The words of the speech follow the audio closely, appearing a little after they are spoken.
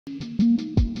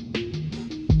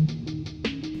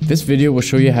This video will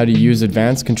show you how to use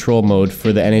advanced control mode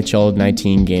for the NHL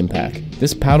 19 game pack.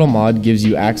 This paddle mod gives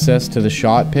you access to the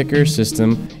shot picker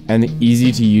system and the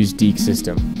easy to use deke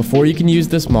system. Before you can use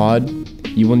this mod,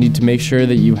 you will need to make sure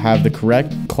that you have the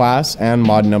correct class and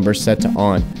mod number set to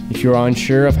on. If you are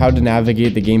unsure of how to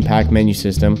navigate the game pack menu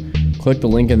system, click the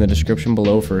link in the description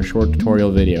below for a short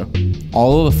tutorial video.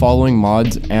 All of the following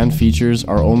mods and features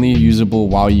are only usable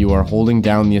while you are holding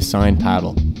down the assigned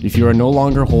paddle. If you are no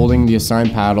longer holding the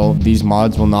assigned paddle, these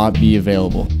mods will not be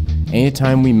available.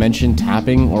 Anytime we mention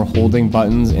tapping or holding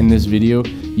buttons in this video,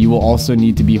 you will also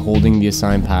need to be holding the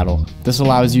assigned paddle. This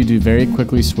allows you to very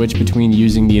quickly switch between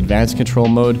using the advanced control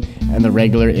mode and the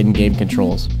regular in-game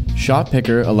controls. Shot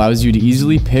picker allows you to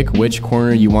easily pick which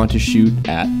corner you want to shoot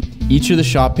at. Each of the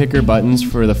shot picker buttons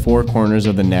for the four corners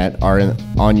of the net are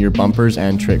on your bumpers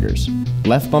and triggers.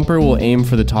 Left bumper will aim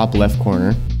for the top left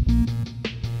corner.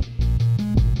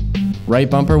 Right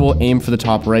bumper will aim for the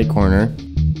top right corner.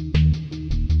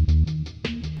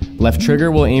 Left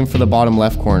trigger will aim for the bottom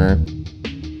left corner.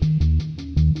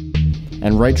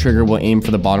 And right trigger will aim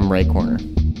for the bottom right corner.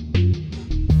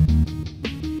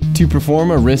 To perform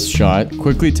a wrist shot,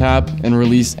 quickly tap and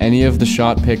release any of the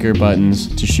shot picker buttons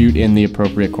to shoot in the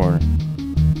appropriate corner.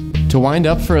 To wind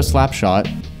up for a slap shot,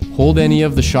 hold any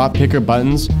of the shot picker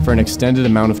buttons for an extended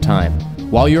amount of time.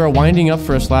 While you are winding up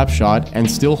for a slap shot and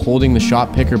still holding the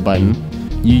shot picker button,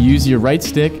 you use your right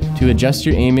stick to adjust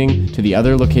your aiming to the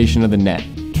other location of the net.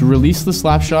 To release the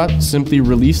slap shot, simply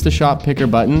release the shot picker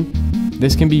button.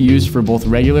 This can be used for both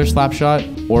regular slap shot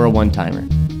or a one-timer.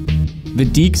 The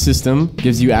deke system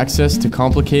gives you access to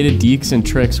complicated dekes and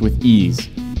tricks with ease.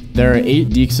 There are 8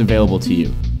 dekes available to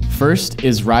you. First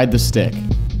is ride the stick.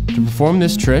 To perform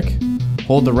this trick,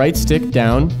 hold the right stick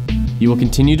down. You will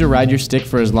continue to ride your stick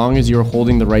for as long as you are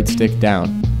holding the right stick down.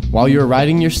 While you are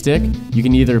riding your stick, you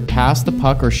can either pass the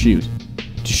puck or shoot.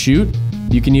 To shoot,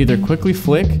 you can either quickly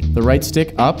flick the right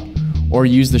stick up or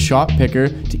use the shot picker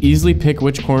to easily pick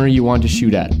which corner you want to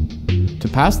shoot at. To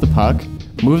pass the puck,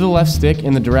 move the left stick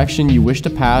in the direction you wish to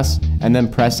pass and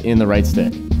then press in the right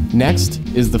stick. Next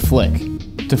is the flick.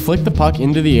 To flick the puck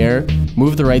into the air,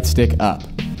 move the right stick up.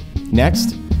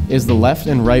 Next is the left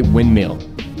and right windmill.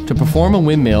 To perform a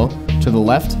windmill to the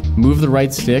left, move the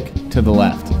right stick to the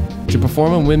left. To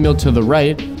perform a windmill to the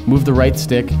right, move the right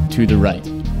stick to the right.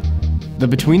 The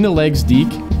between the legs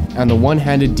deke and the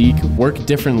one-handed deke work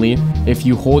differently if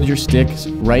you hold your sticks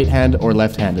right-hand or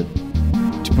left-handed.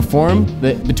 To perform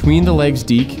the between the legs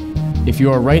deke, if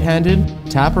you are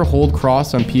right-handed, tap or hold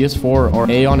cross on PS4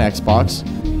 or A on Xbox.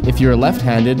 If you are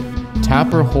left-handed,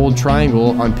 tap or hold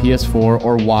triangle on PS4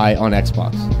 or Y on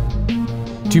Xbox.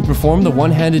 To perform the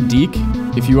one-handed deke,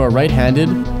 if you are right-handed,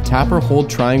 tap or hold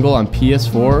triangle on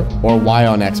PS4 or Y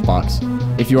on Xbox.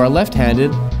 If you are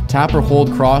left-handed, tap or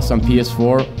hold cross on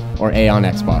PS4 or A on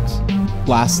Xbox.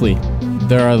 Lastly,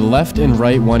 there are left and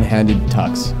right one-handed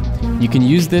tucks. You can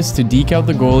use this to deke out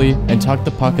the goalie and tuck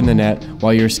the puck in the net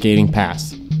while you're skating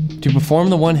past. To perform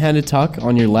the one-handed tuck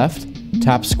on your left,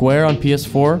 tap square on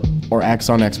PS4 or X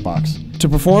on Xbox. To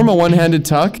perform a one-handed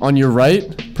tuck on your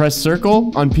right, press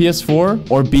circle on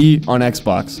PS4 or B on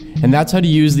Xbox. And that's how to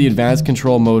use the advanced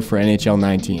control mode for NHL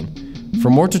 19. For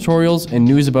more tutorials and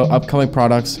news about upcoming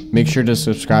products, make sure to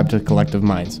subscribe to Collective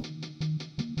Minds.